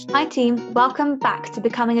Hi team, welcome back to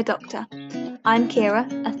Becoming a Doctor. I'm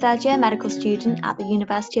Kira, a third year medical student at the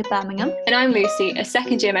University of Birmingham. And I'm Lucy, a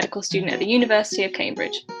second year medical student at the University of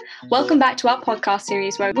Cambridge. Welcome back to our podcast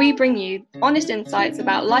series where we bring you honest insights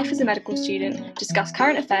about life as a medical student, discuss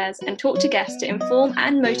current affairs, and talk to guests to inform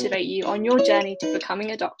and motivate you on your journey to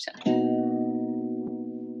becoming a doctor.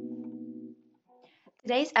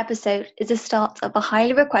 Today's episode is the start of a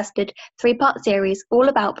highly requested 3-part series all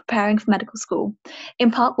about preparing for medical school. In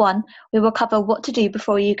part 1, we will cover what to do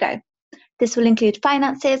before you go. This will include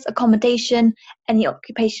finances, accommodation, any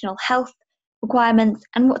occupational health requirements,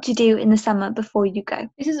 and what to do in the summer before you go.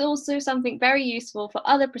 This is also something very useful for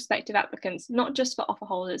other prospective applicants, not just for offer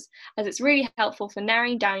holders, as it's really helpful for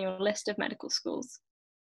narrowing down your list of medical schools.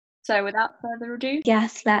 So without further ado,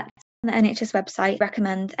 Yes, let's. The NHS website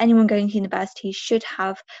recommends anyone going to university should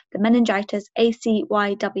have the meningitis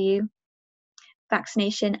ACYW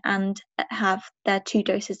vaccination and have their 2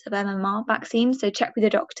 doses of MMR vaccine. So check with your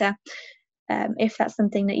doctor if that's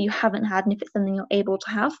something that you haven't had and if it's something you're able to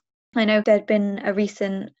have. I know there'd been a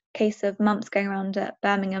recent case of mumps going around at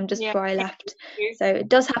Birmingham just before I left. So it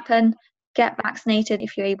does happen. Get vaccinated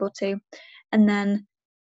if you're able to. And then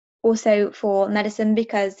also for medicine,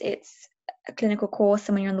 because it's a clinical course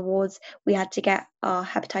and when you're on the wards, we had to get our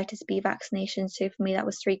hepatitis B vaccination. So for me, that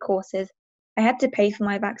was 3 courses. I had to pay for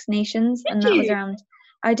my vaccinations, and that was around.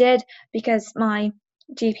 I did, because my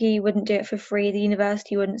GP wouldn't do it for free. The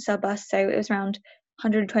university wouldn't sub us, so it was around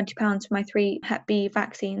 £120 for my 3 Hep B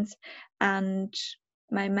vaccines, and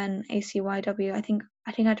my Men ACYW. I think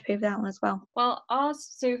I had to pay for that one as well. Well,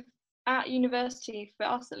 at university, for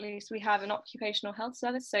us at least, we have an occupational health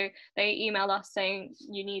service. So they email us saying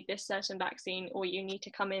you need this certain vaccine, or you need to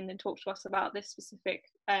come in and talk to us about this specific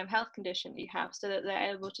health condition that you have, so that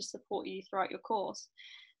they're able to support you throughout your course.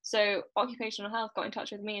 So occupational health got in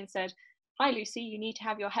touch with me and said, "Hi Lucy, you need to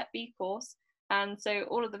have your Hep B course." And so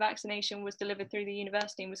all of the vaccination was delivered through the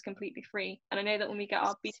university and was completely free. And I know that when we get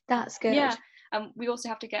our That's good. Yeah, we also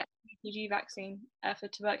have to get BCG vaccine for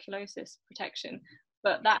tuberculosis protection.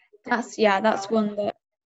 But that's one that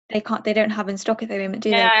they don't have in stock at the moment, do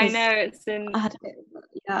they? Yeah, I know, I had a bit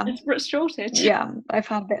of, desperate shortage. Yeah, I've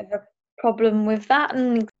had a bit of a problem with that,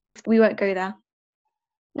 and we won't go there.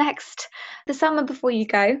 Next, the summer before you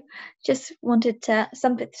go. Just wanted to,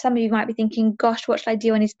 some of you might be thinking, gosh, what should I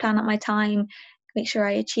do? I need to plan out my time, make sure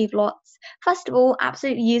I achieve lots. First of all,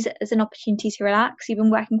 absolutely use it as an opportunity to relax. You've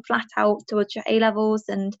been working flat out towards your A-levels,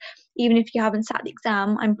 and even if you haven't sat the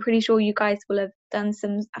exam, I'm pretty sure you guys will have done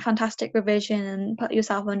some fantastic revision and put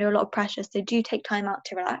yourself under a lot of pressure, so do take time out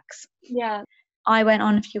to relax. Yeah. I went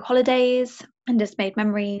on a few holidays and just made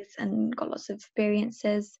memories and got lots of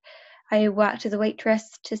experiences. I worked as a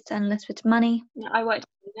waitress to earn a little bit of money. I worked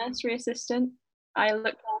as a nursery assistant. I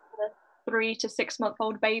looked after 3 to 6 month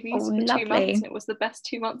old babies for 2 months, and it was the best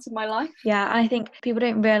 2 months of my life. Yeah, I think people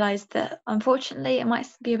don't realise that, unfortunately, it might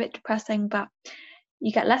be a bit depressing, but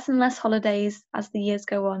you get less and less holidays as the years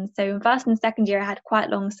go on. So in first and second year, I had quite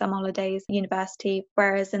long summer holidays at university,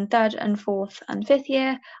 whereas in third and fourth and fifth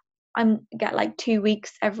year, I get like 2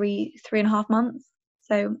 weeks every 3.5 months.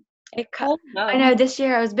 So I know this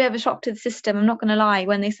year I was a bit of a shock to the system, I'm not going to lie,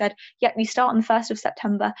 when they said, yep, you start on the 1st of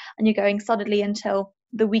September and you're going solidly until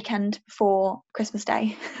the weekend before Christmas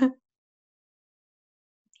Day. Yeah,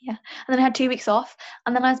 and then I had 2 weeks off,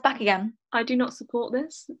 and then I was back again. I do not support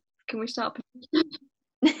this. Can we start?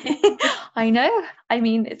 I know. I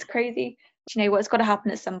mean, it's crazy. You know what? It's got to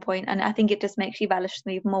happen at some point, and I think it just makes you relish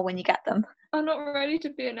them even more when you get them. I'm not ready to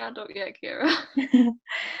be an adult yet, Kira.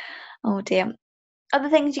 Oh dear. Other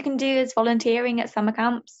things you can do is volunteering at summer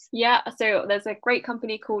camps. Yeah, so there's a great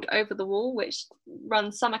company called Over the Wall, which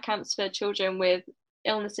runs summer camps for children with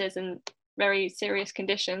illnesses and very serious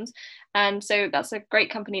conditions, and so that's a great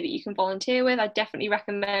company that you can volunteer with. I definitely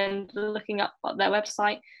recommend looking up their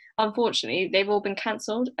website. Unfortunately, they've all been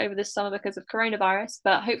cancelled over this summer because of coronavirus,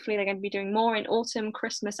 but hopefully they're going to be doing more in autumn,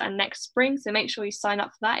 Christmas and next spring, so make sure you sign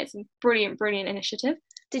up for that. It's a brilliant initiative.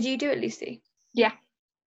 Did you do it, Lucy? Yeah.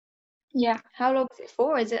 How long is it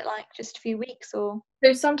for? Is it like just a few weeks, or?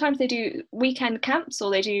 So sometimes they do weekend camps,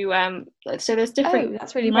 or they do so there's different. Oh,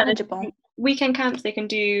 that's really manageable. Weekend camps, they can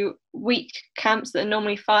do week camps that are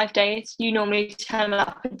normally 5 days. You normally turn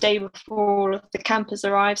up a day before all of the campers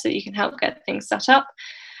arrive so that you can help get things set up.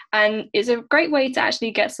 And it's a great way to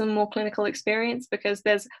actually get some more clinical experience, because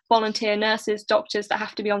there's volunteer nurses, doctors that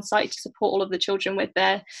have to be on site to support all of the children with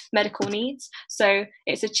their medical needs. So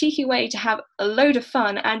it's a cheeky way to have a load of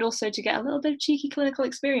fun and also to get a little bit of cheeky clinical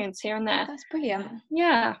experience here and there. That's brilliant.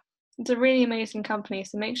 Yeah, it's a really amazing company.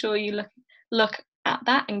 So make sure you look at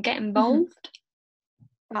that and get involved.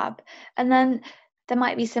 Fab. And then There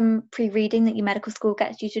might be some pre-reading that your medical school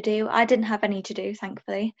gets you to do. I didn't have any to do,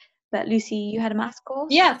 thankfully. But Lucy, you had a maths course?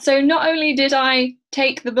 Yeah, so not only did I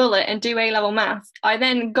take the bullet and do A-level maths, I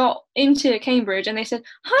then got into Cambridge and they said,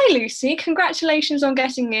 "Hi Lucy, congratulations on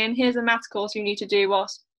getting in. Here's a maths course you need to do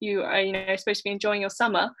whilst you are supposed to be enjoying your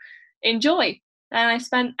summer. Enjoy." And I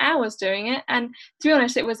spent hours doing it, and to be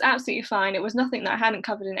honest, it was absolutely fine. It was nothing that I hadn't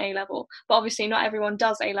covered in A-level, but obviously not everyone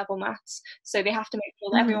does A-level maths, so they have to make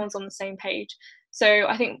sure that everyone's on the same page. So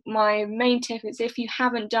I think my main tip is, if you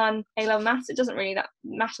haven't done A-level maths, it doesn't really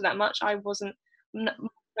matter that much. Friends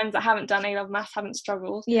that haven't done A-level maths haven't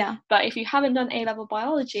struggled. Yeah. But if you haven't done A-level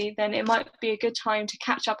biology, then it might be a good time to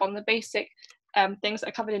catch up on the basic things that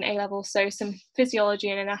are covered in A-level. So some physiology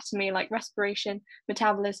and anatomy, like respiration,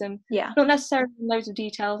 metabolism. Yeah. Not necessarily loads of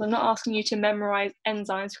details. I'm not asking you to memorize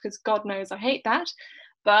enzymes, because God knows I hate that.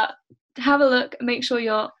 But have a look, make sure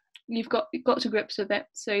you've got to grips with it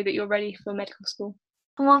so that you're ready for medical school.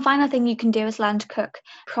 And one final thing you can do is learn to cook.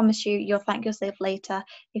 I promise you, you'll thank yourself later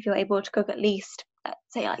if you're able to cook at least,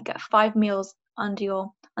 say, like 5 meals under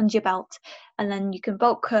your belt, and then you can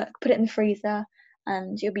bulk cook, put it in the freezer,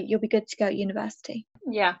 and you'll be good to go at university.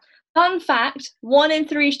 Yeah. Fun fact, 1 in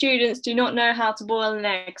 3 students do not know how to boil an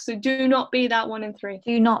egg, so do not be that 1 in 3.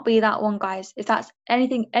 Do not be that one, guys. If that's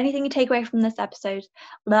anything you take away from this episode,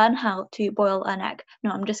 learn how to boil an egg.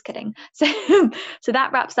 No, I'm just kidding. So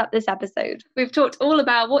that wraps up this episode. We've talked all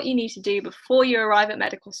about what you need to do before you arrive at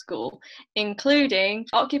medical school, including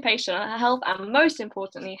occupational health and, most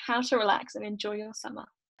importantly, how to relax and enjoy your summer.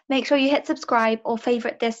 Make sure you hit subscribe or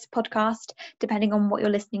favourite this podcast, depending on what you're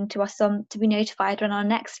listening to us on, to be notified when our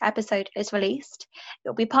next episode is released.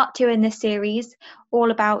 It'll be part 2 in this series,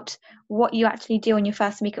 all about what you actually do on your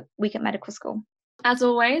first week at medical school. As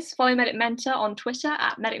always, follow Medic Mentor on Twitter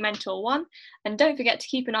at MedicMentor1, and don't forget to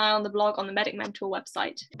keep an eye on the blog on the Medic Mentor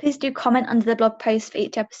website. Please do comment under the blog post for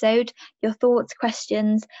each episode, your thoughts,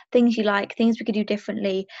 questions, things you like, things we could do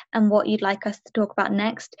differently, and what you'd like us to talk about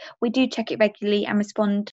next. We do check it regularly and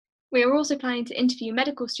respond. We are also planning to interview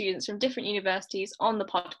medical students from different universities on the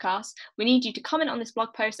podcast. We need you to comment on this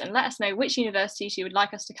blog post and let us know which universities you would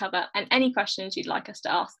like us to cover and any questions you'd like us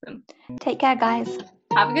to ask them. Take care, guys.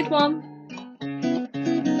 Have a good one.